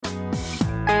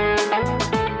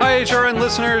HRN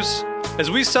listeners.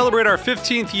 As we celebrate our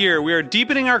 15th year, we are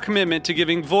deepening our commitment to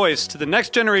giving voice to the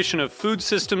next generation of food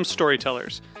systems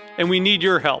storytellers, and we need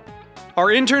your help. Our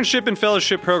internship and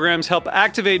fellowship programs help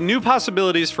activate new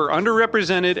possibilities for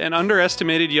underrepresented and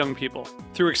underestimated young people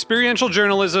through experiential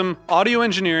journalism, audio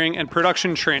engineering, and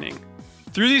production training.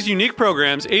 Through these unique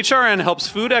programs, HRN helps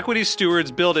food equity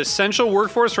stewards build essential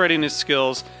workforce readiness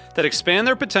skills that expand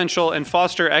their potential and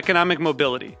foster economic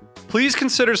mobility. Please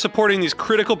consider supporting these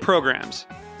critical programs.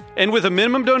 And with a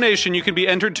minimum donation, you can be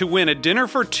entered to win a dinner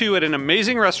for two at an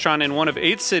amazing restaurant in one of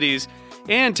 8 cities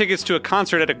and tickets to a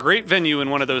concert at a great venue in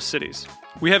one of those cities.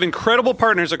 We have incredible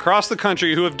partners across the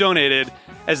country who have donated,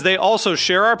 as they also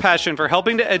share our passion for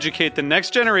helping to educate the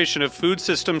next generation of food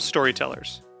systems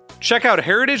storytellers. Check out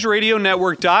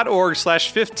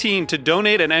heritageradionetwork.org/15 to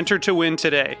donate and enter to win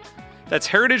today. That's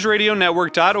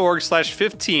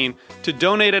heritageradionetwork.org/15 to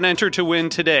donate and enter to win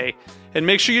today. And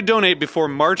make sure you donate before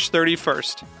March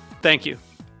 31st. Thank you.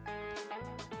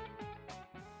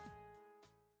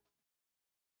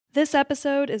 This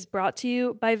episode is brought to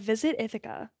you by Visit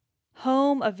Ithaca,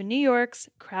 home of New York's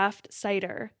craft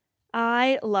cider.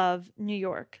 I love New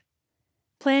York.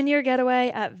 Plan your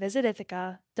getaway at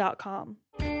visitithaca.com.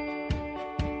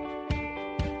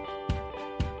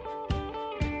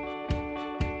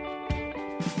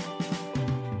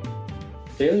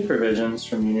 Daily Provisions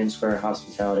from Union Square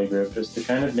Hospitality Group is the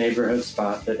kind of neighborhood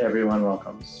spot that everyone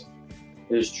welcomes.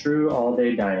 It is true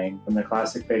all-day dining, from the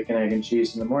classic bacon, egg, and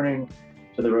cheese in the morning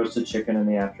to the roasted chicken in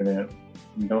the afternoon.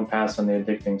 And don't pass on the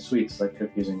addicting sweets like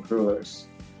cookies and crullers.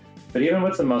 But even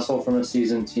with the muscle from a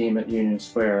seasoned team at Union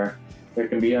Square, there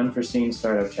can be unforeseen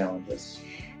startup challenges.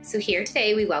 So here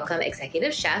today, we welcome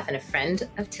executive chef and a friend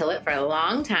of Tillet for a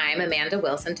long time, Amanda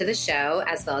Wilson, to the show,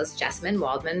 as well as Jessamine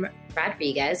Waldman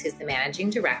Rodriguez, who's the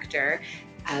managing director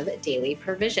of Daily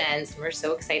Provisions. And we're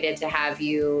so excited to have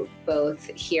you both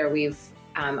here. We've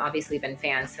obviously been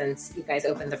fans since you guys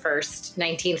opened the first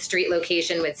 19th Street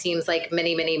location, which seems like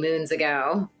many, many moons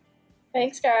ago.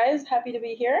 Thanks, guys. Happy to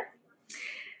be here.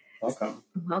 Welcome.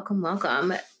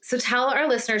 Welcome. So tell our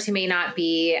listeners who may not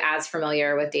be as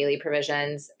familiar with Daily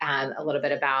Provisions a little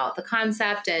bit about the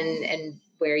concept and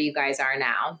where you guys are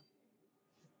now.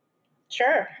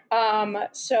 Sure.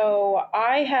 So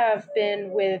I have been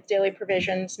with Daily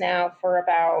Provisions now for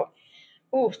about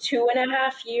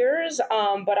 2.5 years.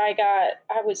 But I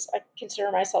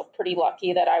consider myself pretty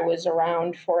lucky that I was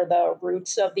around for the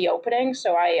roots of the opening.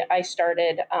 So I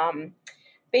started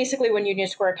basically when Union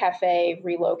Square Cafe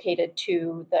relocated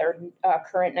to their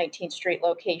current 19th Street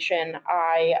location.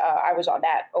 I was on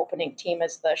that opening team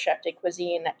as the chef de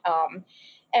cuisine.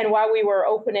 And while we were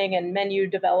opening and menu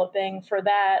developing for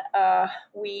that,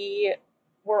 we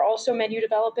were also menu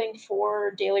developing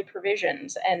for Daily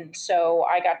Provisions. And so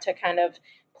I got to kind of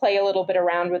play a little bit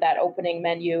around with that opening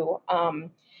menu.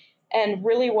 And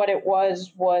really what it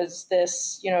was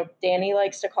this, Danny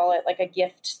likes to call it like a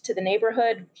gift to the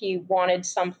neighborhood. He wanted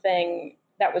something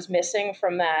that was missing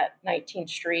from that 19th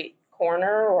Street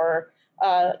corner or,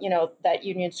 that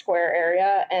Union Square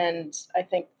area. And I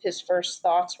think his first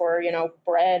thoughts were,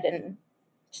 bread and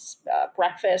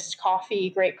breakfast, coffee,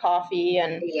 great coffee.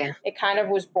 And It kind of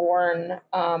was born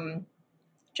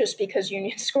just because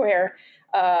Union Square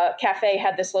Cafe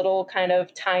had this little kind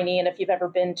of tiny, and if you've ever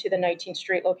been to the 19th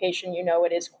Street location,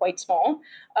 it is quite small,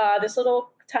 this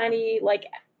little tiny like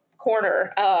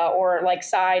corner or like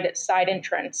side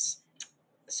entrance.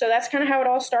 So that's kind of how it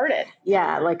all started.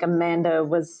 Yeah, like Amanda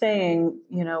was saying,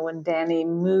 when Danny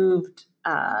moved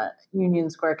Union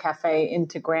Square Cafe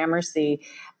into Gramercy,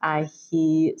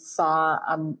 he saw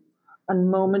a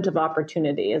moment of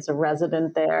opportunity as a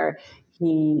resident there.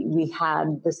 We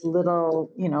had this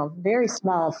little, very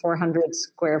small 400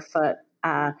 square foot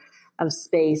of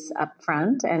space up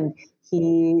front. And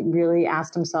he really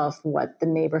asked himself what the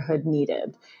neighborhood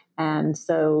needed. And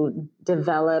so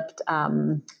developed,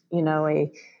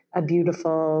 a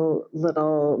beautiful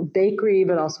little bakery,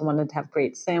 but also wanted to have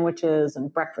great sandwiches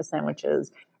and breakfast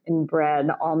sandwiches and bread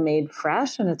all made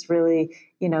fresh. And it's really,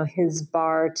 his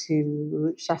bar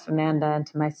to Chef Amanda and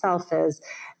to myself is,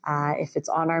 if it's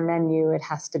on our menu, it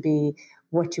has to be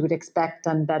what you would expect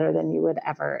done better than you would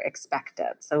ever expect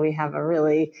it. So we have a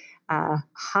really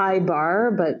high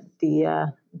bar, but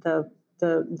the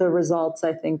results,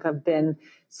 I think, have been,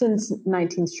 since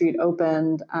 19th Street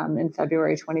opened in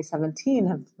February 2017,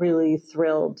 have really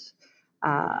thrilled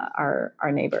our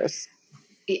neighbors.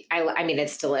 I mean,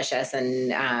 it's delicious,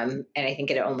 and I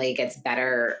think it only gets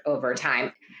better over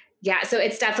time. Yeah, so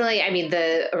it's definitely, I mean,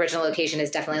 the original location is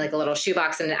definitely like a little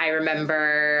shoebox. And I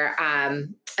remember,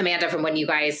 Amanda, from when you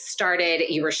guys started,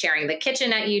 you were sharing the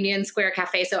kitchen at Union Square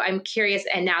Cafe. So I'm curious,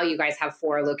 and now you guys have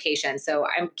 4 locations. So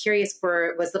I'm curious,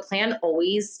 was the plan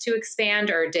always to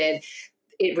expand, or did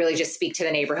it really just speak to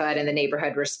the neighborhood and the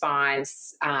neighborhood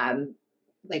response,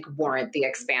 like warrant the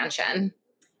expansion?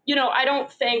 I don't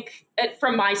think,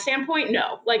 from my standpoint,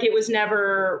 no. Like, it was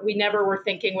we never were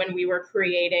thinking when we were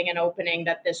creating and opening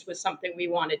that this was something we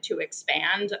wanted to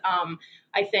expand.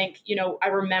 I think, I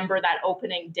remember that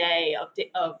opening day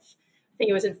of I think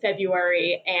it was in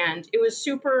February, and it was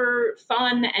super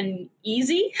fun and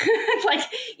easy, like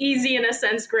easy in a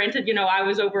sense. Granted, I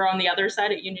was over on the other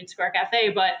side at Union Square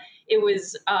Cafe, but it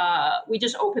was, they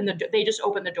just opened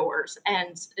the doors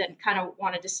and kind of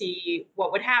wanted to see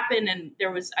what would happen. And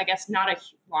there was, I guess, not a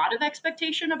lot of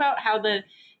expectation about how the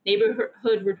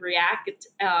neighborhood would react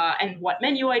and what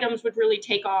menu items would really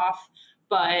take off.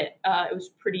 But it was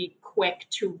pretty quick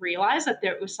to realize that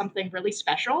there was something really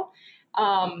special.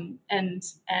 And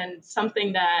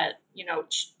something that,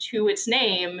 to its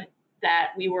name, that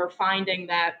we were finding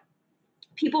that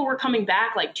people were coming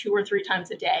back like 2 or 3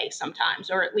 times a day sometimes,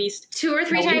 or at least 2 or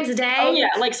 3 times a day. Oh yeah.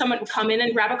 Like someone would come in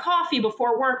and grab a coffee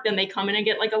before work, then they come in and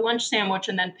get like a lunch sandwich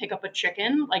and then pick up a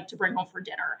chicken, like to bring home for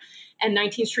dinner. And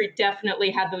 19th Street definitely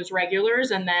had those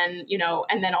regulars. And then,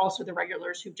 and then also the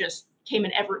regulars who just came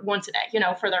in once a day,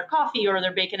 for their coffee or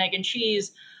their bacon, egg, and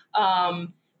cheese.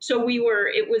 So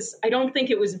I don't think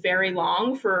it was very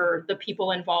long for the people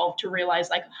involved to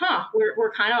realize like,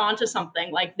 we're kind of onto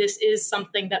something. Like, this is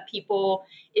something that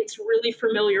it's really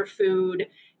familiar food.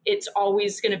 It's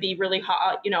always going to be really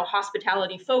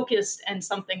hospitality focused and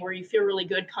something where you feel really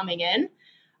good coming in.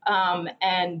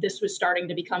 And this was starting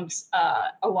to become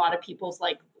a lot of people's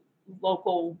like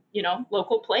local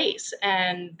place.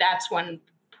 And that's when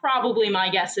probably my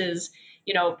guess is,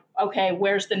 okay,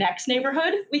 where's the next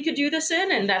neighborhood we could do this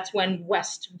in? And that's when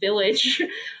West Village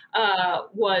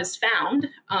was found.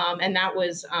 And that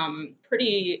was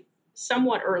pretty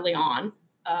somewhat early on.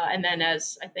 And then,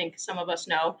 as I think some of us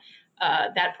know,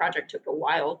 that project took a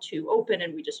while to open,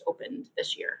 and we just opened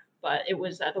this year. But it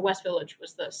was the West Village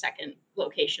was the second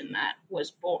location that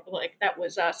was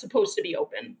supposed to be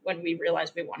open when we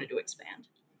realized we wanted to expand.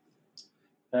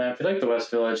 I feel like the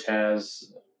West Village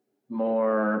has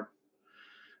more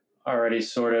already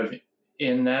sort of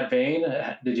in that vein.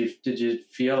 Did you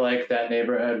feel like that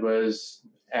neighborhood was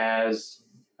as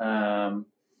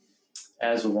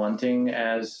wanting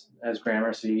as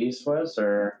Gramercy East was,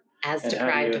 or as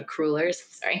deprived of crullers?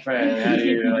 Sorry. Right. And how do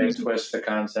you like twist the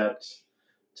concept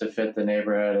to fit the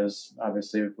neighborhood? As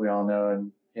obviously we all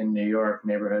know, in New York,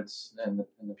 neighborhoods and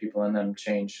the people in them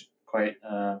change quite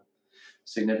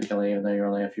significantly, even though you're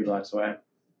only a few blocks away.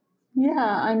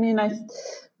 Yeah, I mean,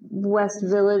 West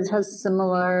Village has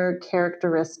similar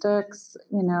characteristics,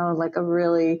 like a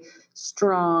really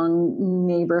strong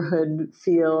neighborhood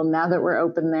feel. Now that we're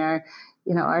open there,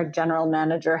 our general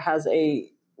manager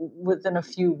within a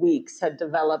few weeks had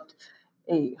developed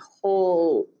a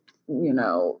whole,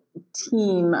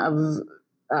 team of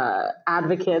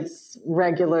advocates,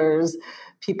 regulars,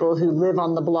 people who live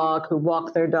on the block, who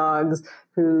walk their dogs,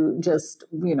 who just,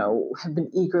 have been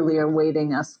eagerly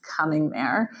awaiting us coming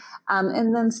there.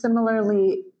 And then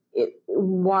similarly,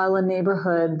 while a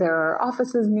neighborhood, there are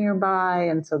offices nearby,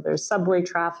 and so there's subway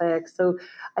traffic. So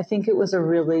I think it was a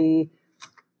really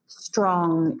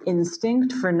strong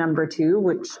instinct for number 2,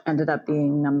 which ended up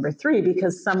being number 3,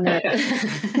 because somewhere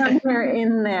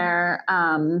in there,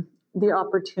 the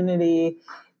opportunity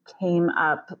came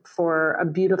up for a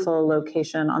beautiful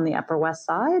location on the Upper West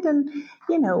Side. And,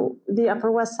 the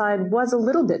Upper West Side was a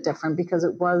little bit different because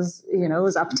it was, it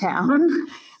was uptown.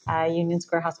 Union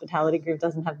Square Hospitality Group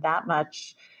doesn't have that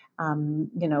much,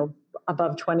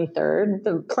 above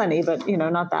 23rd, plenty, but,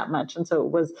 not that much. And so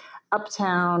it was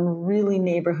uptown, really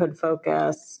neighborhood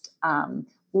focused,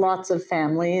 lots of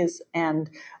families, and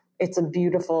it's a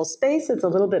beautiful space. It's a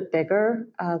little bit bigger.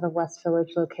 The West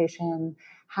Village location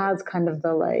has kind of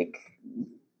the like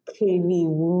cavey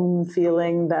womb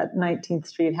feeling that 19th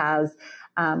Street has.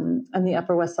 And the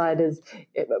Upper West Side is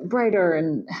brighter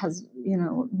and has,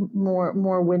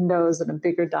 more windows and a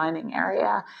bigger dining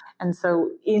area. And so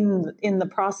in the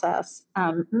process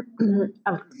of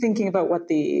thinking about what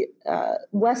the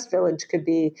West Village could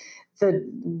be,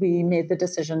 we made the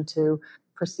decision to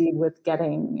proceed with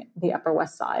getting the Upper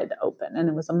West Side open. And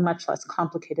it was a much less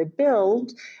complicated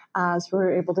build, so we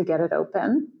were able to get it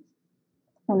open.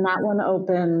 And that one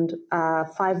opened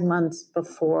 5 months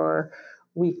before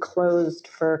we closed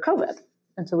for COVID.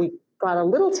 And so we got a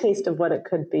little taste of what it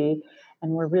could be.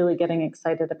 and we're really getting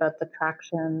excited about the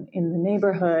traction in the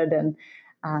neighborhood. And,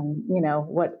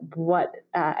 what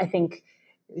I think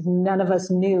none of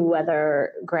us knew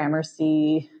whether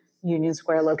Gramercy Union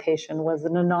Square location was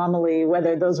an anomaly,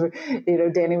 whether those were,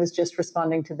 Danny was just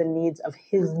responding to the needs of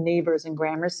his neighbors in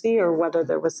Gramercy, or whether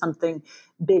there was something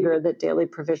bigger that Daily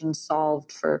Provisions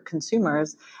solved for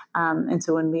consumers. And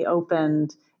so when we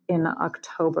opened in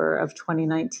October of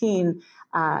 2019,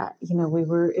 we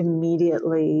were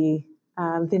immediately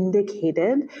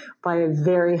vindicated by a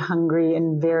very hungry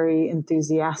and very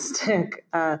enthusiastic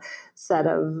set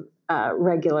of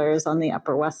regulars on the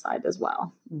Upper West Side as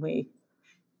well. We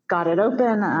got it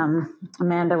open.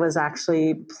 Amanda was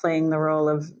actually playing the role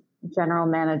of general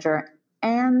manager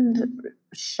and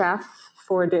chef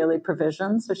for Daily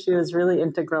Provisions. So she was really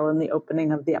integral in the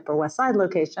opening of the Upper West Side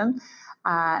location.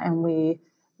 And we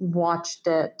watched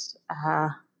it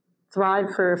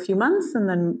thrive for a few months, and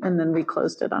then we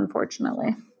closed it,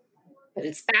 unfortunately. But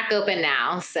it's back open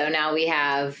now. So now you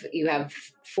have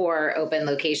 4 open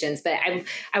locations. But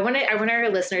I want our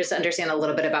listeners to understand a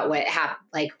little bit about what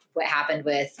happened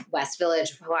with West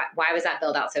Village. Why was that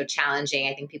build out so challenging?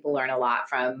 I think people learn a lot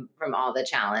from all the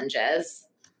challenges.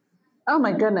 Oh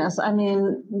my goodness. I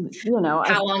mean,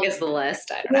 how long is the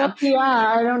list? I don't know. Yeah,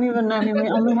 I don't even know. I mean, we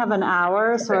only have an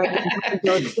hour, so I don't have to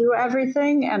go through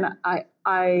everything. And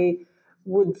I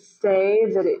would say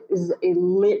that it is a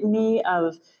litany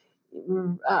of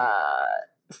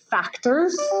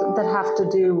factors that have to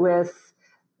do with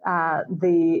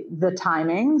the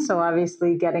timing. So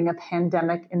obviously getting a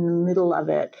pandemic in the middle of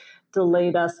it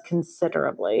delayed us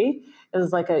considerably. It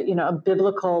was like a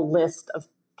biblical list of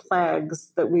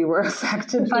plagues that we were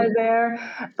affected by there.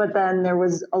 But then there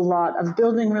was a lot of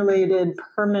building related,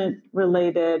 permit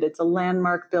related. It's a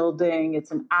landmark building.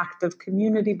 It's an active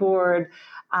community board.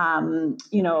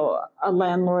 A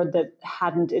landlord that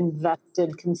hadn't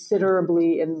invested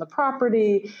considerably in the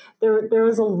property. There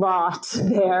was a lot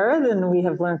there, and we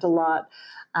have learned a lot.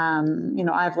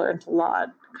 I've learned a lot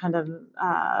kind of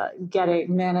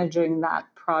managing that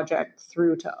project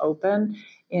through to open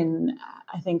in,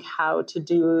 I think, how to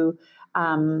do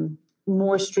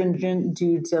more stringent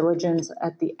due diligence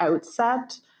at the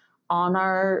outset on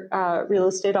our real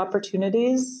estate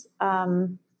opportunities.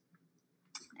 And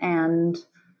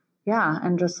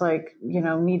just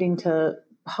needing to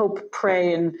hope,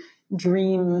 pray, and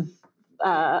dream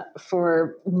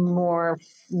for more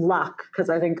luck, because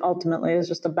I think ultimately it's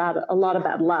just a lot of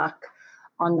bad luck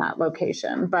on that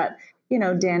location. But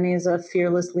Danny is a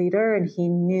fearless leader, and he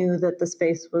knew that the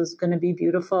space was going to be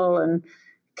beautiful and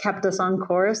kept us on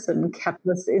course and kept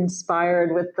us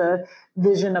inspired with the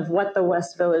vision of what the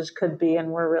West Village could be. And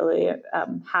we're really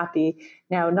happy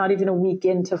now, not even a week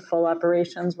into full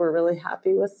operations, we're really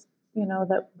happy with,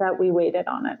 that we waited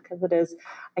on it, because it is,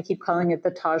 I keep calling it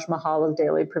the Taj Mahal of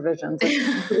Daily Provisions.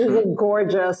 It is a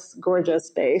gorgeous, gorgeous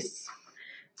space.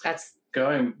 That's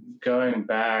going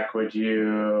back.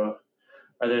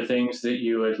 Are there things that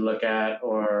you would look at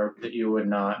or that you would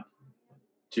not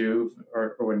do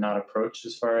or would not approach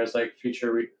as far as like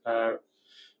future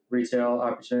retail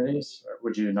opportunities? Or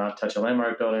would you not touch a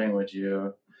landmark building?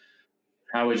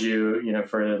 How would you,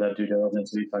 further that due diligence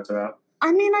that you talked about?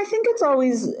 I mean, I think it's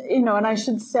always, and I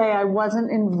should say I wasn't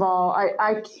involved.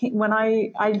 When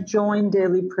I joined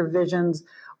Daily Provisions,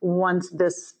 once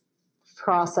this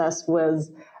process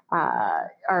was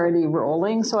already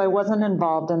rolling, so I wasn't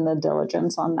involved in the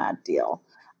diligence on that deal.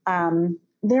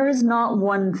 There is not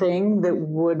one thing that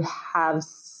would have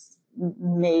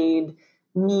made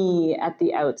me at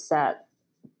the outset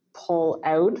pull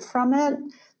out from it.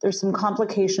 There's some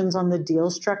complications on the deal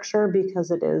structure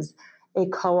because it is a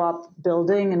co-op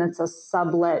building and it's a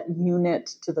sublet unit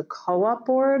to the co-op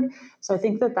board. So I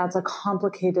think that that's a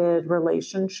complicated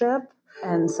relationship.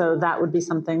 And so that would be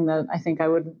something that I think I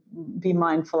would be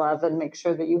mindful of and make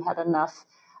sure that you had enough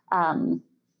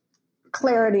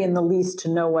clarity in the lease to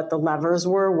know what the levers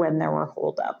were when there were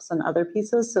holdups and other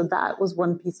pieces. So that was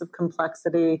one piece of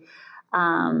complexity.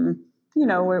 We're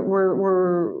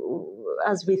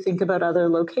as we think about other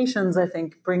locations, I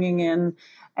think bringing in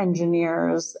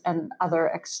engineers and other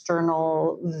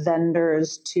external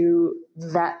vendors to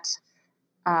vet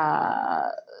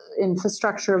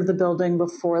infrastructure of the building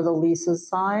before the lease is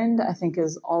signed, I think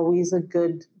is always a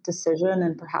good decision.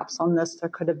 And perhaps on this, there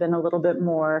could have been a little bit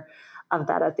more of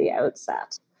that at the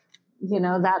outset.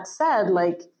 That said,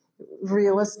 like,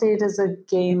 real estate is a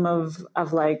game of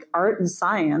like art and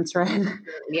science, right?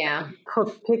 Yeah.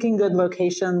 Picking good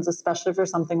locations, especially for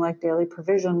something like Daily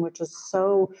Provision, which is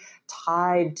so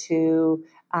tied to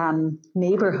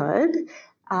neighborhood,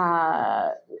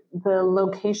 the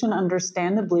location,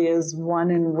 understandably, is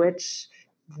one in which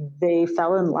they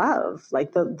fell in love.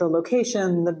 Like the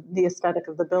location, the aesthetic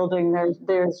of the building.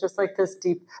 There's just like this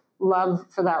deep love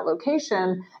for that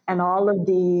location, and all of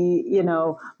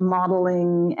the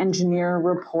modeling, engineer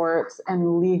reports,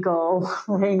 and legal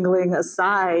wrangling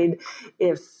aside,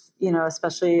 if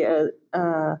especially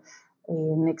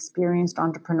an experienced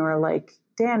entrepreneur like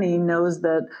Danny knows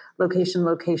that location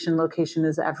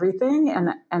is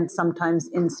everything, and sometimes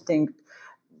instinct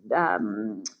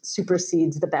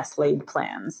supersedes the best laid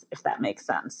plans, if that makes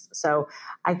sense. So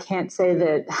I can't say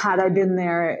that had I been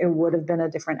there, it would have been a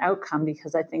different outcome,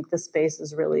 because I think the space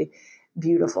is really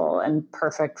beautiful and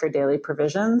perfect for Daily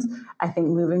Provisions. I think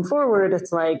moving forward,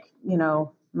 it's like,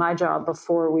 my job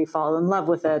before we fall in love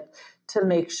with it to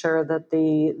make sure that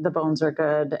the bones are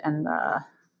good and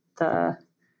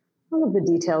all of the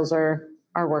details are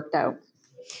worked out.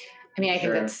 I mean, I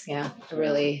think that's a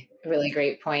really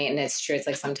great point. And it's true. It's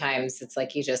like sometimes it's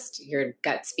like your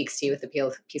gut speaks to you with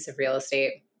a piece of real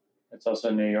estate. It's also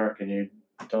New York, and you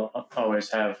don't always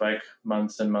have like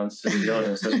months and months to do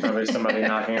diligence. There's probably somebody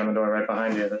knocking on the door right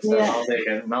behind you that says, I'll take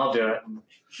it and I'll do it.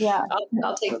 Yeah.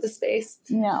 I'll take the space.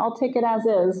 Yeah, I'll take it as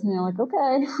is. And you're like,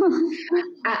 okay.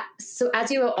 So as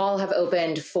you all have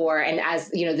opened for, and as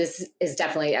this is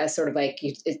definitely a sort of like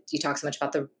you talk so much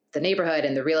about the neighborhood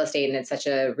and the real estate, and it's such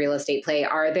a real estate play.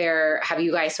 Have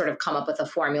you guys sort of come up with a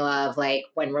formula of like,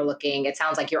 when we're looking, it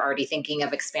sounds like you're already thinking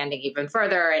of expanding even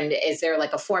further. And is there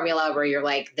like a formula where you're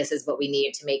like, this is what we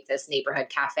need to make this neighborhood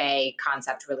cafe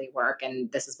concept really work, and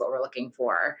this is what we're looking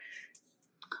for?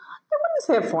 I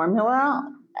wouldn't say a formula.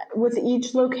 With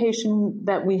each location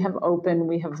that we have opened,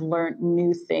 we have learned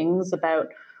new things about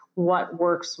what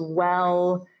works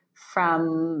well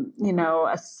from,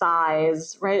 a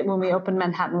size, right? When we opened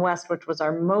Manhattan West, which was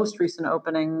our most recent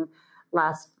opening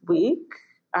last week,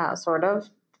 sort of.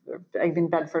 I mean,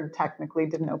 Bedford technically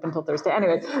didn't open till Thursday.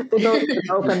 Anyway, they both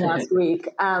opened last week.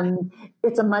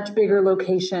 It's a much bigger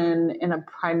location in a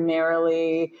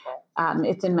primarily,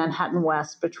 it's in Manhattan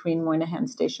West between Moynihan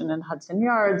Station and Hudson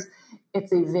Yards.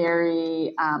 It's a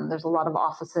very, there's a lot of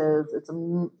offices.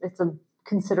 It's a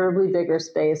considerably bigger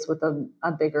space with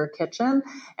a bigger kitchen,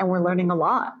 and we're learning a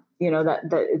lot.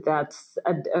 That's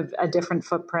a different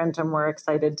footprint, and we're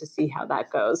excited to see how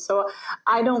that goes. So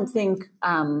I don't think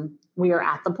we are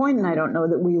at the point, and I don't know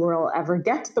that we will ever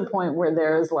get to the point where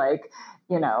there's like,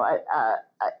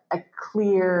 a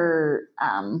clear,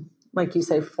 like you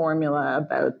say, formula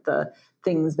about the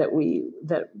things that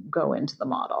go into the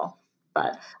model.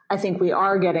 But I think we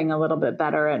are getting a little bit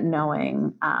better at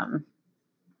knowing,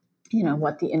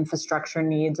 what the infrastructure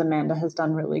needs. Amanda has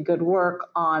done really good work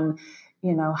on,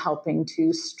 helping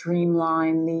to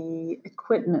streamline the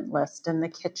equipment list in the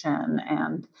kitchen.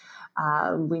 And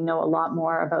we know a lot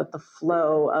more about the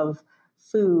flow of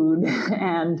food.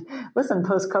 And listen,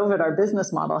 post-COVID, our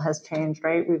business model has changed,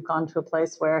 right? We've gone to a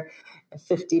place where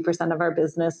 50% of our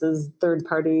business is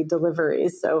third-party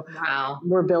deliveries. So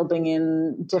We're building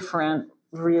in different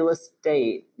real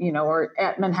estate, or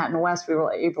at Manhattan West, we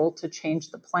were able to change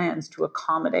the plans to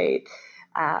accommodate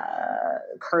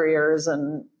couriers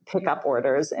and pickup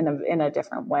orders in a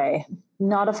different way.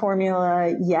 Not a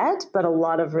formula yet, but a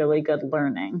lot of really good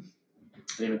learning. I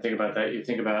didn't even think about that. You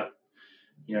think about,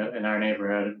 in our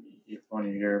neighborhood, one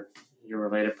of your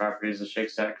related properties, the Shake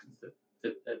Shack,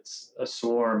 it's a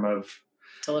swarm of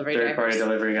third-party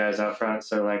delivery guys out front.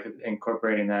 So like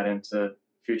incorporating that into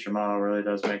future model really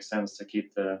does make sense to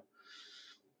keep the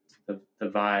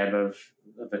vibe of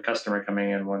the customer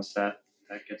coming in once that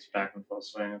gets back in full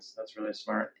swing. That's really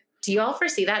smart. Do you all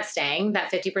foresee that staying,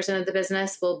 that 50% of the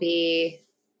business will be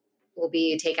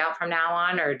takeout from now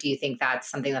on? Or do you think that's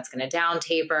something that's going to down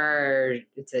taper? Or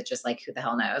is it just like, who the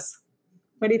hell knows?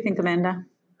 What do you think, Amanda?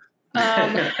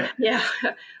 Yeah,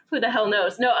 who the hell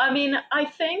knows? No, I mean, I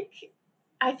think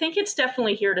it's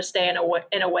definitely here to stay in a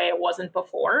way it wasn't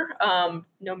before.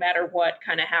 No matter what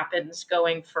kind of happens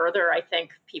going further, I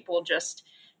think people just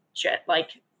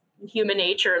like human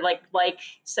nature, like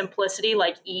simplicity,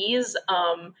 like ease.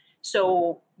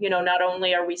 So, not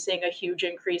only are we seeing a huge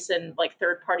increase in like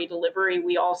third-party delivery,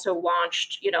 we also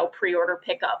launched, pre-order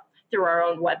pickup through our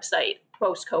own website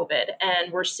post-COVID.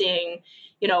 And we're seeing,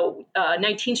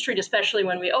 19th Street, especially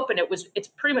when we opened, it's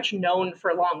pretty much known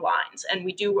for long lines. And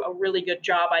we do a really good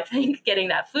job, I think, getting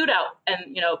that food out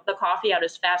and, the coffee out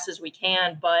as fast as we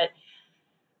can. But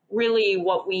really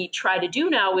what we try to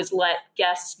do now is let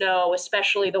guests know,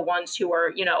 especially the ones who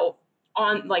are,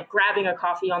 on like grabbing a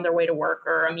coffee on their way to work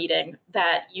or a meeting,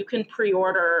 that you can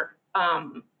pre-order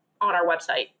on our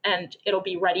website, and it'll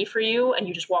be ready for you, and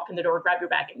you just walk in the door, grab your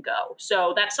bag, and go.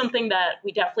 So that's something that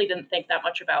we definitely didn't think that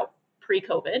much about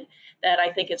pre-COVID, that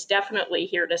I think it's definitely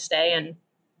here to stay. And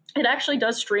it actually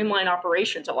does streamline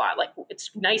operations a lot. Like,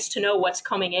 it's nice to know what's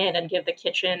coming in and give the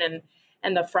kitchen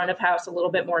and the front of house a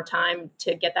little bit more time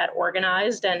to get that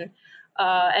organized. And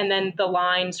then the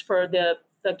lines for the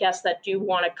guests that do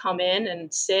want to come in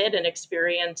and sit and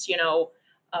experience,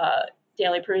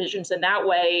 Daily Provisions in that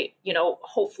way,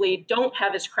 hopefully don't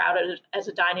have as crowded as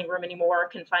a dining room anymore,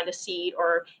 can find a seat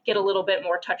or get a little bit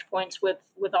more touch points with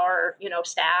our,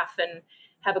 staff and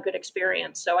have a good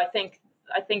experience. So I think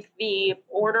the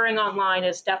ordering online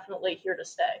is definitely here to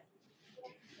stay.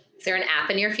 Is there an app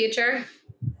in your future?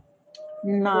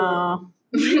 No.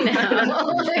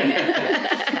 No.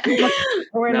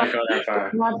 We're not going that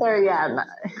far. Not there yet.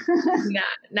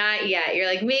 Not yet. You're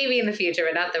like, maybe in the future,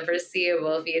 but not the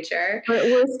foreseeable future.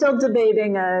 We're still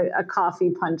debating a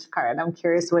coffee punch card. I'm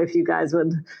curious if you guys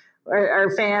are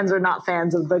fans or not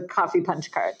fans of the coffee punch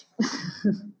card.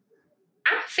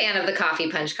 I'm a fan of the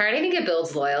coffee punch card. I think it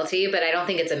builds loyalty, but I don't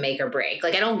think it's a make or break.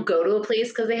 Like, I don't go to a place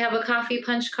because they have a coffee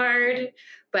punch card,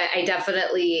 but I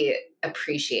definitely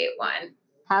appreciate one.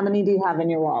 How many do you have in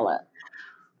your wallet?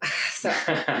 So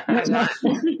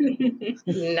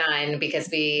none, because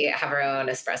we have our own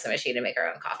espresso machine to make our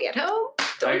own coffee at home.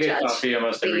 I get coffee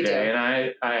almost every day,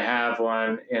 and I have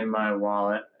one in my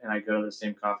wallet, and I go to the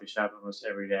same coffee shop almost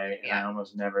every day, and I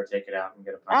almost never take it out and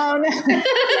get a punch. No.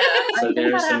 So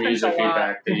there's some user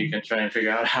feedback that you can try and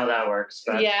figure out how that works.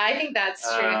 But, yeah, I think that's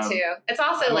true too. It's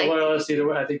also I'm like a loyalist either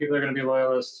way. I think people are going to be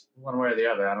loyalists one way or the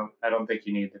other. I don't think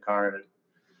you need the card.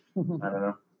 I don't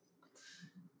know.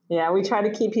 Yeah, we try to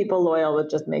keep people loyal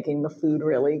with just making the food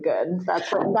really good.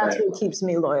 That's what keeps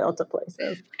me loyal to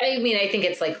places. I mean, I think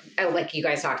it's like you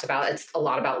guys talked about, it's a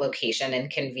lot about location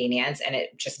and convenience and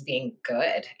it just being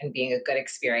good and being a good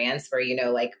experience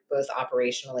where, like both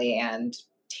operationally and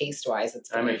taste-wise, it's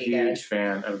going to be good. I'm a huge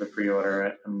fan of the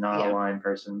pre-order. I'm not a line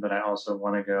person, but I also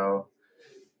want to go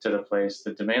to the place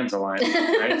that demands a line,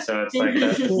 right? So it's like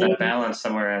that balance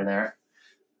somewhere in there.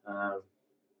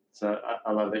 So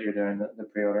I love that you're doing the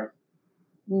pre-order.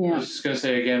 Yeah. I was just going to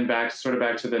say again, back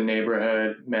to the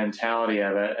neighborhood mentality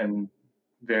of it, and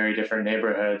very different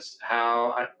neighborhoods.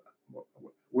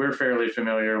 We're fairly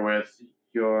familiar with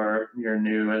your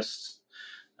newest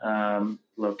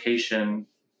location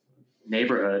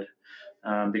neighborhood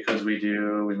because we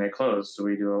make clothes, so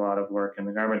we do a lot of work in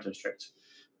the garment district,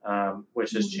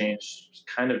 which has changed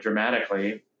kind of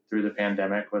dramatically through the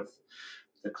pandemic with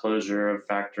the closure of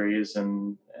factories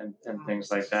and things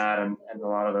like that. And a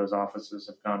lot of those offices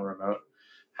have gone remote.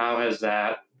 How has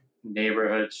that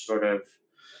neighborhood sort of,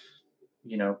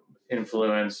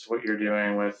 influenced what you're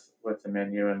doing with the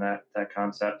menu and that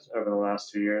concept over the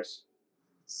last 2 years?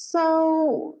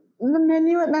 So the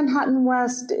menu at Manhattan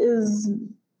West is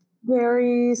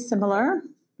very similar.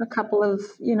 A couple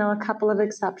of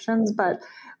exceptions, but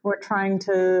we're trying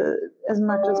to, as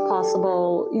much as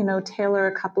possible, tailor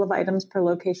a couple of items per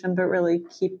location, but really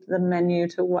keep the menu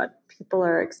to what people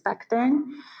are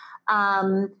expecting.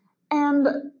 And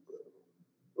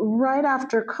right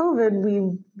after COVID,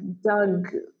 we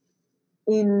dug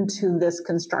into this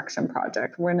construction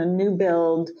project. We're in a new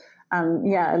build.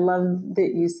 I love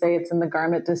that you say it's in the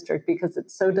garment district because it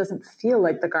so doesn't feel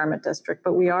like the garment district,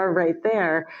 but we are right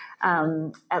there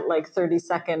at like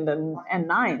 32nd and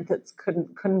 9th. It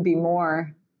couldn't be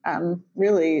more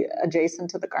really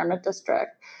adjacent to the garment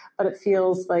district, but it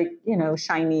feels like,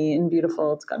 shiny and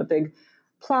beautiful. It's got a big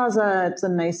plaza. It's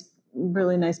a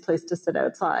really nice place to sit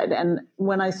outside. And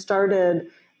when I started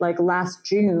like last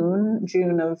June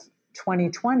of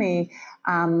 2020,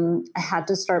 I had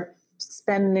to start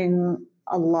spending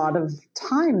a lot of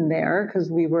time there because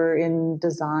we were in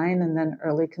design and then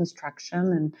early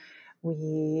construction, and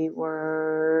we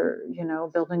were,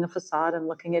 building a facade and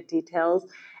looking at details.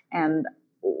 And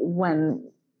when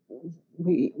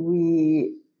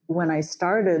when I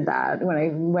started that, when I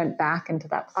went back into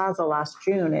that plaza last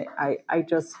June, I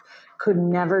just could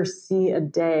never see a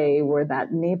day where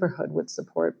that neighborhood would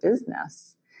support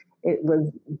business. It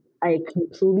was a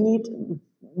complete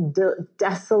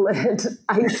desolate,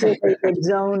 isolated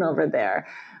zone over there.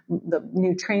 The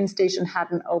new train station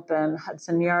hadn't opened.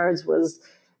 Hudson Yards was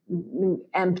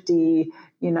empty.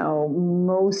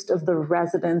 Most of the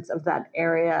residents of that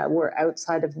area were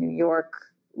outside of New York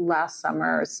last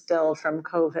summer, still from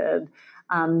COVID.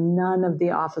 None of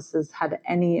the offices had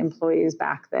any employees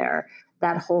back there.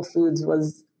 That Whole Foods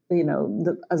was,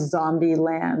 a zombie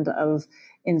land of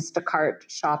Instacart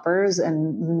shoppers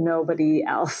and nobody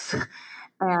else.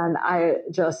 And I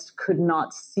just could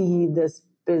not see this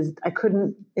I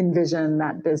couldn't envision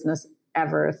that business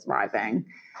ever thriving.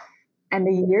 And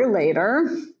a year later,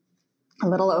 a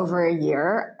little over a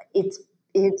year, it's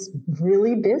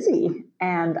really busy.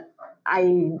 And I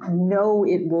know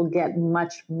it will get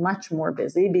much, much more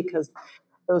busy because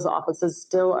those offices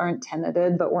still aren't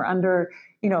tenanted, but we're under,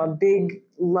 a big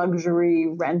luxury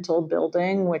rental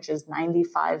building, which is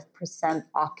 95%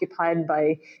 occupied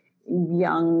by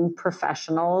young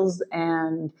professionals.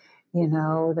 And,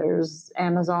 there's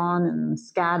Amazon and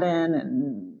Skadden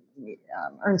and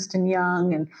Ernst &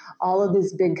 Young and all of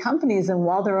these big companies. And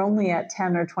while they're only at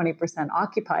 10 or 20%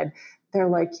 occupied, they're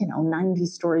like,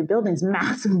 90-story buildings,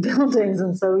 massive buildings.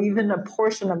 And so even a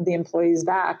portion of the employees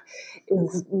back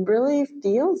really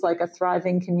feels like a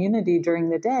thriving community during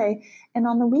the day. And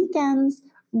on the weekends,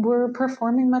 we're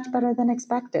performing much better than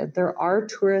expected. There are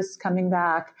tourists coming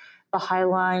back. The High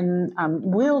Line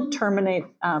will terminate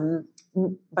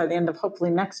by the end of hopefully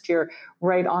next year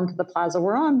right onto the plaza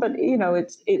we're on. But,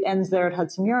 it ends there at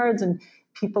Hudson Yards and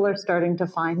people are starting to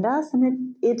find us.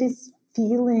 And it is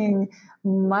feeling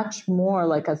much more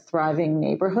like a thriving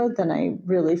neighborhood than I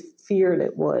really feared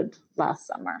it would last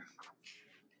summer.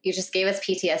 You just gave us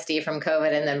PTSD from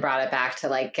COVID and then brought it back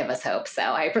to give us hope. So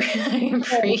I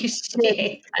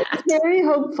appreciate that. Very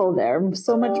hopeful there.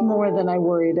 So much more than I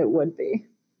worried it would be.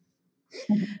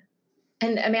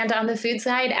 And Amanda, on the food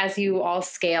side, as you all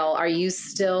scale, are you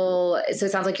still, so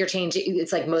it sounds like you're changing,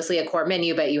 it's mostly a core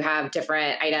menu, but you have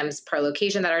different items per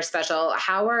location that are special.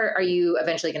 How are you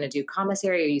eventually going to do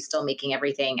commissary? Are you still making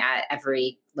everything at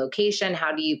every location?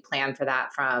 How do you plan for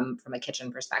that from a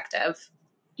kitchen perspective?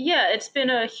 Yeah, it's been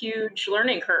a huge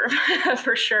learning curve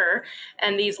for sure.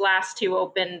 And these last two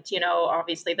opened,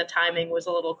 obviously the timing was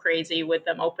a little crazy with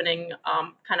them opening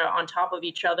kind of on top of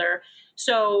each other.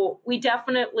 So we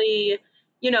definitely,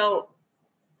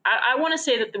 I want to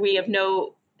say that we have I'm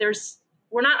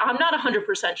not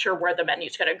 100% sure where the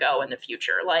menu's going to go in the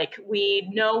future. We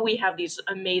know we have these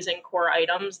amazing core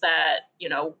items that,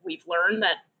 we've learned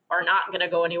that are not going to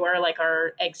go anywhere, like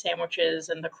our egg sandwiches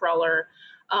and the cruller.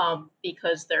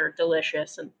 Because they're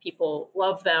delicious and people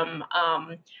love them.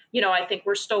 I think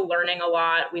we're still learning a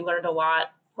lot. We learned a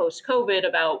lot post-COVID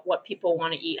about what people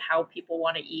want to eat, how people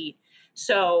want to eat.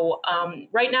 So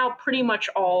right now, pretty much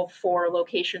all 4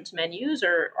 locations menus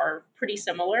are pretty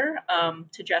similar.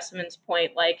 To Jessamyn's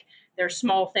point, there's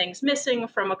small things missing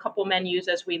from a couple menus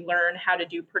as we learn how to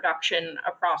do production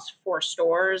across 4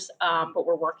 stores. But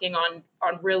we're working on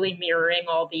really mirroring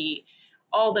all the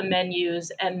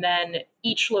menus, and then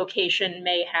each location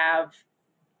may have,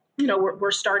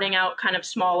 we're starting out kind of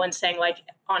small and saying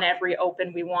on every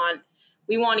open, we want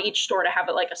each store to have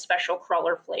a special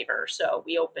cruller flavor. So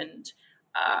we opened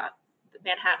the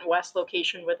Manhattan West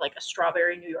location with a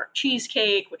strawberry New York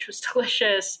cheesecake, which was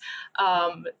delicious.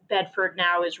 Bedford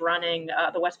now is running,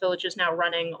 the West Village is now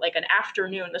running an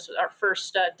afternoon. This was our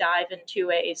first dive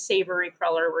into a savory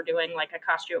cruller. We're doing a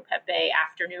Cacio Pepe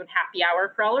afternoon happy hour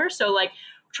cruller. So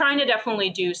trying to definitely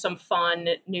do some fun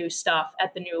new stuff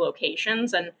at the new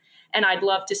locations. And I'd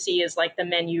love to see as the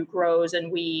menu grows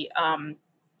and we, and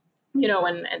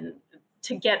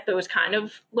to get those kind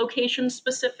of location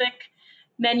specific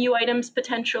menu items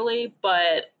potentially.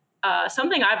 But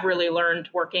something I've really learned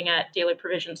working at Daily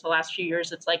Provisions the last few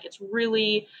years, it's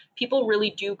really, people really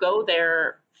do go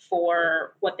there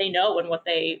for what they know and what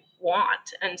they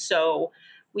want. And so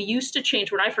we used to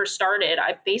change, when I first started,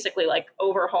 I basically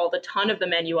overhauled a ton of the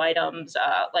menu items.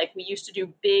 We used to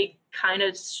do big kind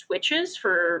of switches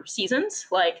for seasons,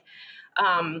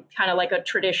 kind of like a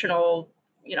traditional,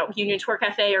 Union Square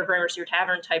Cafe or Gramercy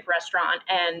Tavern type restaurant.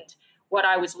 And what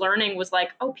I was learning was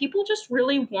people just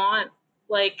really want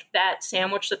that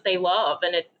sandwich that they love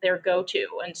and their go-to.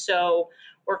 And so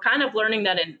we're kind of learning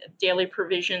that in Daily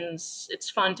Provisions, it's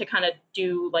fun to kind of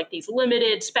do these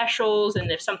limited specials.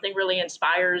 And if something really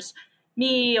inspires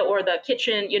me or the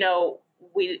kitchen,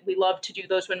 we love to do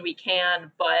those when we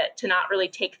can, but to not really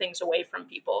take things away from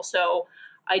people. So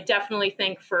I definitely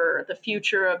think for the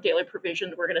future of Daily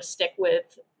Provisions, we're going to stick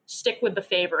with the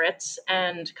favorites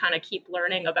and kind of keep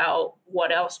learning about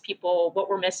what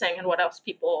we're missing and what else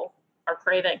people are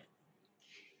craving.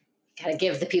 Got to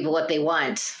give the people what they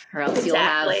want, or else you'll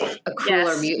have a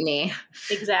crueler mutiny.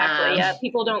 Exactly. Yeah,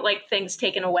 people don't like things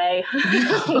taken away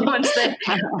once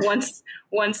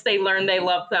they learn they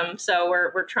love them. So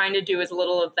we're trying to do as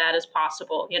little of that as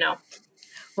possible.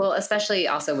 Well, especially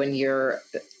also when you're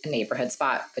a neighborhood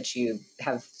spot, which you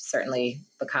have certainly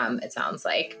become. It sounds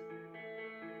like.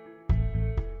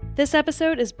 This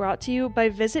episode is brought to you by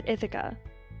Visit Ithaca,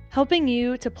 helping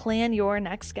you to plan your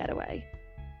next getaway.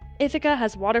 Ithaca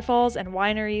has waterfalls and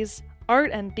wineries,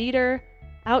 art and theater,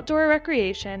 outdoor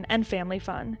recreation, and family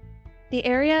fun. The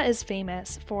area is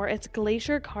famous for its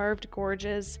glacier-carved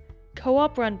gorges,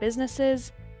 co-op-run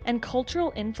businesses, and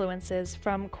cultural influences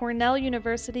from Cornell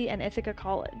University and Ithaca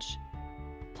College.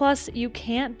 Plus, you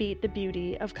can't beat the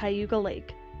beauty of Cayuga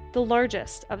Lake, the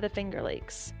largest of the Finger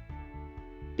Lakes.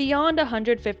 Beyond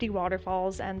 150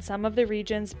 waterfalls and some of the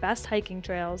region's best hiking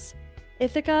trails,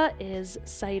 Ithaca is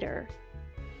cider.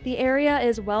 The area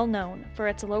is well known for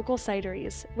its local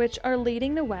cideries, which are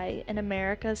leading the way in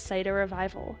America's cider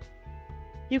revival.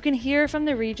 You can hear from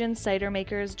the region's cider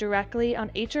makers directly on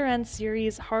HRN's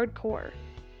series Hardcore.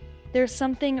 There's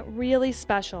something really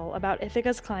special about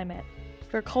Ithaca's climate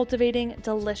for cultivating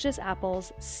delicious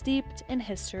apples steeped in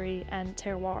history and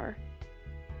terroir.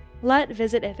 Let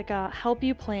Visit Ithaca help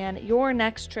you plan your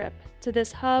next trip to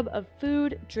this hub of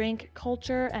food, drink,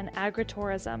 culture, and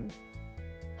agritourism.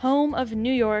 Home of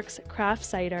New York's craft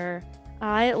cider,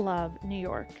 I love New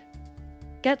York.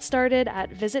 Get started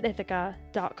at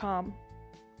visitithaca.com.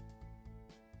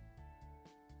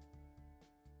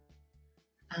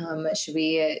 Should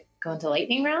we go into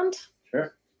lightning round?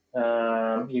 Sure.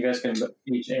 You guys can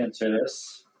each answer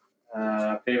this.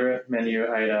 Favorite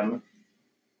menu item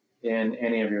in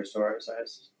any of your store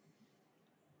size?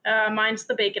 Mine's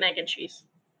the bacon, egg, and cheese.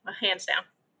 Hands down.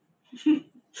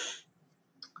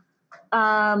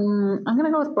 I'm going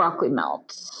to go with broccoli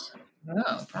melt.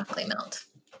 Oh, broccoli melt.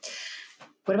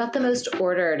 What about the most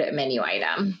ordered menu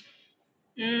item?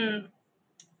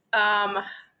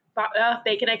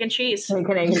 Bacon, egg, and cheese.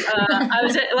 Bacon, egg. I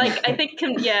was I think,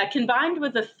 combined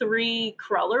with the 3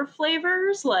 cruller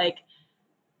flavors,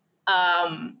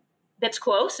 that's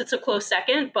close. It's a close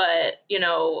second, but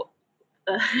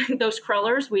those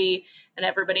crullers, and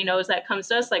everybody knows that comes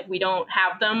to us. We don't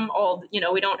have them all.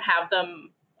 We don't have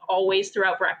them always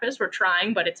throughout breakfast. We're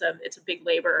trying, but it's a big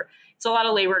labor. It's a lot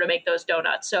of labor to make those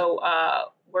donuts. So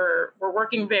we're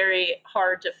working very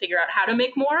hard to figure out how to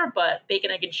make more. But bacon,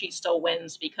 egg, and cheese still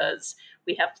wins because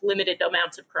we have limited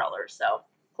amounts of crullers. So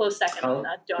close second on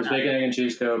that donut. Does bacon, egg, and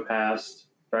cheese go past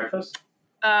breakfast?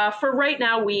 For right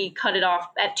now, we cut it off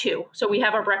at 2. So we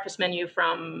have our breakfast menu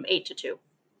from 8 to 2.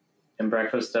 And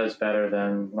breakfast does better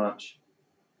than lunch?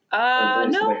 No.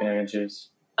 Bacon, egg, and cheese?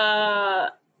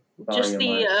 Just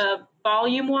the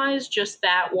volume-wise, just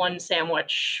that one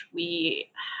sandwich.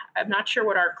 I'm not sure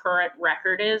what our current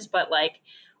record is, but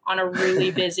on a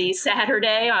really busy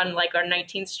Saturday on our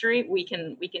 19th Street, we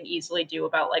can easily do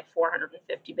about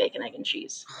 450 bacon, egg, and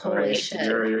cheese. Holy shit!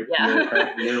 Your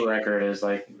record is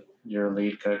your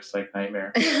lead cook's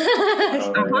nightmare.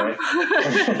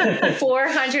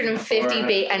 450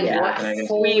 bacon.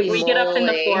 We get up in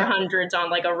the 400s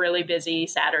on a really busy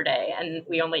Saturday, and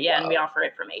we offer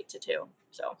it from 8 to 2.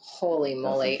 So holy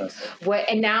moly! What?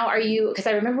 And now are you? Because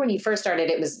I remember when you first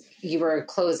started, you were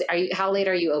closed. How late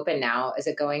are you open now? Is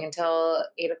it going until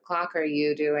 8 o'clock? Are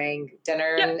you doing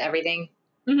dinner and everything?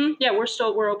 Mm-hmm. Yeah,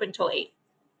 we're open till 8.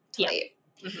 Till 8.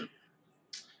 Mm-hmm.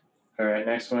 All right,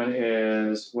 next one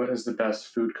is, what is the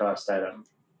best food cost item?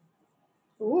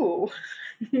 Ooh.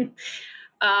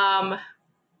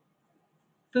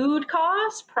 Food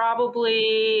costs,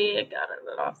 probably, I got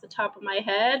it off the top of my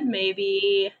head,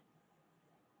 maybe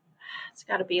it's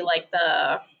got to be it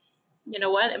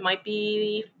might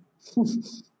be,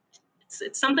 it's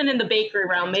something in the bakery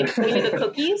realm, maybe the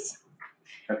cookies.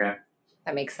 Okay.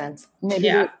 That makes sense. Maybe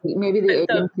the egg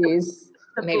and cheese.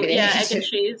 Egg and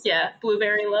cheese,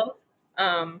 blueberry loaf.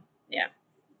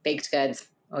 Baked goods,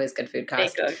 always good food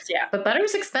cost. Baked goods, yeah. But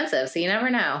butter's expensive, so you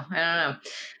never know. I don't know.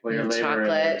 Well, your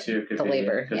chocolate, too could the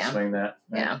labor, swing that.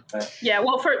 Yeah. Yeah,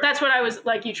 well, that's what I was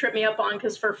you tripped me up on,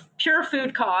 because for pure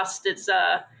food cost, it's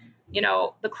the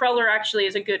cruller actually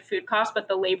is a good food cost, but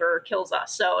the labor kills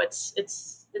us, so it's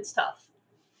tough.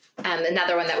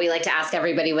 Another one that we like to ask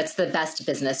everybody: what's the best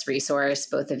business resource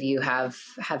both of you have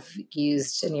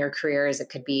used in your careers? It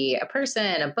could be a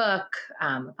person, a book,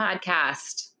 a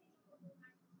podcast.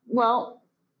 Well,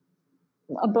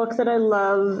 a book that I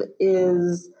love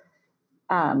is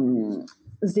Zeynep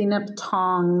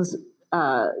Tong's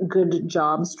Good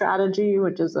Job Strategy,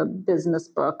 which is a business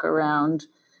book around,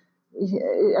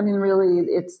 really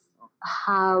it's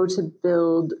how to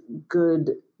build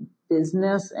good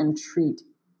business and treat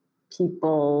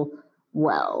people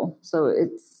well. So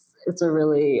it's a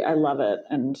really, I love it.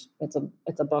 And it's a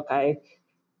book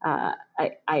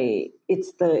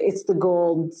it's the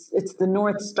gold, it's the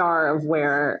North Star of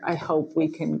where I hope we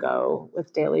can go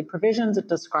with Daily Provisions. It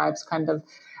describes kind of,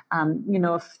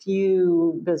 a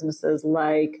few businesses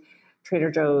like Trader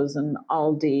Joe's and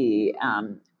Aldi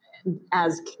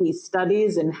as case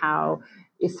studies in how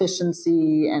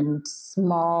efficiency and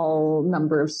small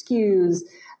number of SKUs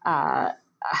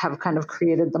have kind of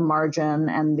created the margin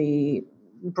and the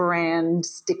brand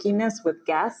stickiness with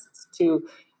guests to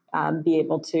be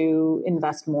able to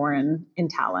invest more in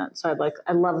talent. So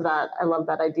I love that. I love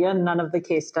that idea. None of the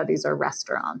case studies are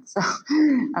restaurants. So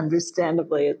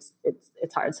understandably, it's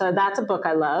hard. So that's a book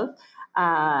I love.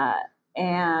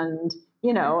 And,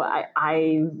 you know,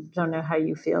 I don't know how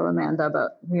you feel, Amanda,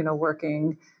 but, you know,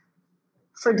 working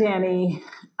for Danny,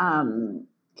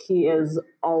 he is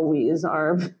always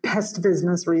our best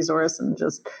business resource and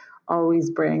just always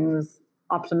brings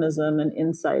optimism and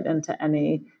insight into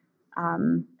anything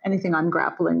I'm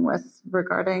grappling with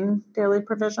regarding Daily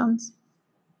Provisions.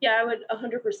 Yeah, I would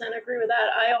 100% agree with that.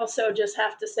 I also just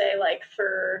have to say, like,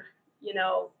 for, you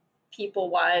know, people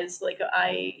wise, like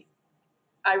I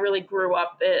really grew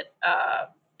up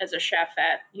as a chef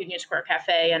at Union Square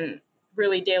Cafe, and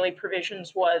really Daily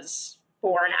Provisions was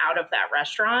born out of that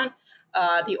restaurant.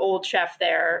 The old chef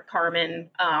there, Carmen,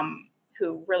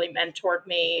 who really mentored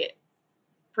me,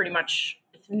 pretty much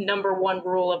number one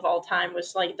rule of all time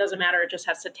was like, it doesn't matter, it just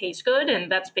has to taste good. And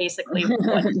that's basically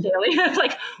what Daily,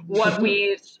 like what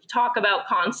we talk about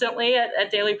constantly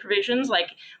at Daily Provisions.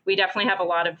 Like, we definitely have a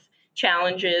lot of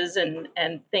challenges and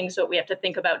things that we have to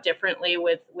think about differently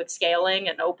with scaling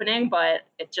and opening, but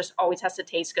it just always has to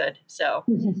taste good. So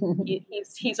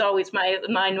he's always my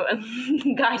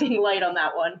guiding light on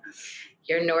that one.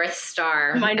 Your North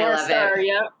Star. My North Star,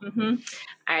 yeah. Mm-hmm.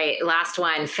 All right, last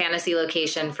one. Fantasy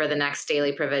location for the next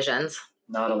Daily Provisions.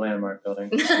 Not a landmark building.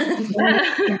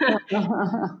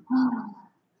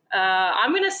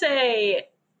 I'm going to say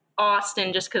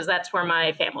Austin, just because that's where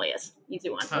my family is. Easy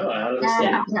one. Oh, out of the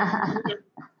city.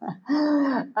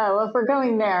 Oh, well, if we're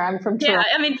going there, I'm from Toronto.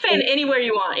 Yeah, I mean, anywhere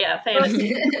you want. Yeah,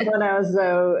 fantasy.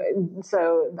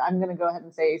 So I'm going to go ahead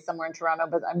and say somewhere in Toronto,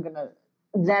 but I'm going to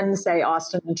then say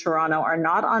Austin and Toronto are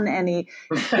not on any.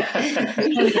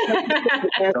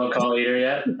 Don't call either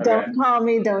yet. Okay. Don't call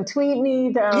me. Don't tweet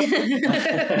me. Don't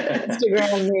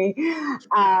Instagram me.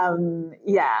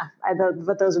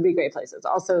 But those would be great places.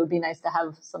 Also, it would be nice to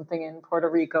have something in Puerto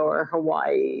Rico or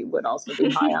Hawaii. Would also be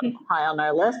high on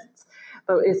our lists.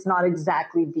 But it's not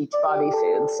exactly beach body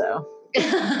food, so.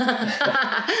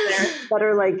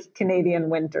 Better like Canadian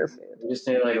winter food. You just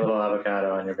need like a little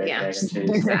avocado on your bacon, egg, and cheese.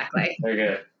 Exactly. Very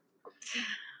good.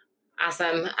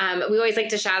 Awesome. We always like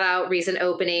to shout out recent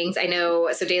openings. I know,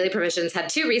 so Daily Provisions had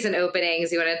 2 recent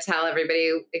openings. You want to tell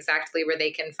everybody exactly where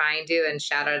they can find you and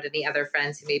shout out any other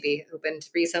friends who maybe opened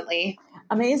recently?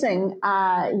 Amazing.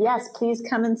 Yes, please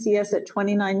come and see us at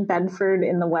 29 Bedford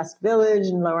in the West Village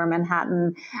in Lower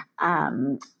Manhattan,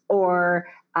 or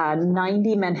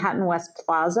 90 Manhattan West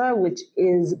Plaza, which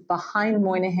is behind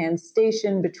Moynihan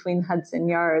Station between Hudson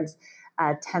Yards.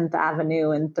 10th Avenue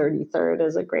and 33rd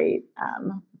is a great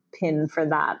pin for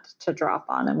that to drop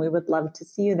on. And we would love to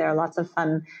see you there. Lots of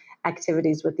fun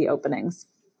activities with the openings.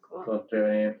 Cool. Do you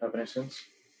have any openings soon?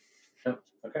 No?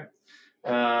 Okay.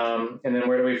 And then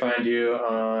where do we find you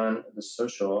on the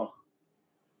social?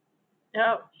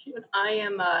 Oh, shoot. I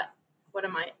am, what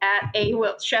am I? At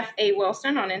Chef A.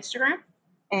 Wilson on Instagram.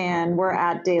 And we're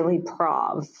at Daily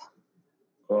Prov.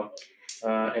 Cool.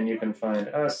 And you can find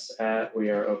us at We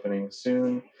Are Opening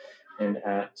Soon and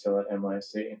at Till at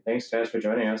NYC. Thanks, guys, for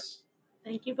joining us.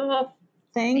 Thank you both.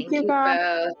 Thank you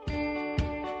both.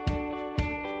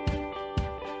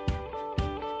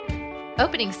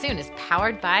 Opening Soon is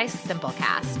powered by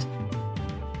Simplecast.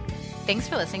 Thanks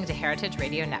for listening to Heritage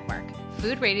Radio Network,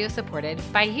 food radio supported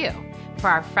by you. For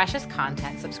our freshest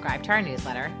content, subscribe to our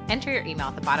newsletter, enter your email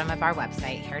at the bottom of our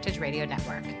website,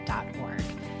 heritageradionetwork.org,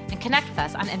 and connect with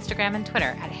us on Instagram and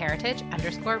Twitter at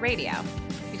heritage_radio.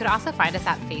 You could also find us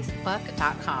at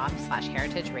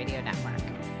facebook.com/Heritage Radio Network.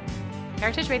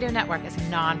 Heritage Radio Network is a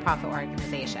nonprofit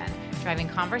organization driving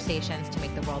conversations to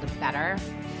make the world a better,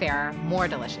 fairer, more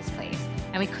delicious place.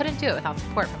 And we couldn't do it without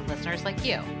support from listeners like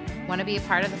you. Want to be a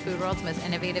part of the food world's most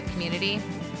innovative community?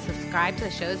 Subscribe to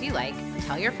the shows you like,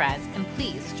 tell your friends, and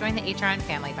please join the HRN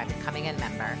family by becoming a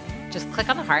member. Just click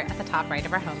on the heart at the top right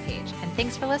of our homepage. And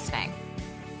thanks for listening.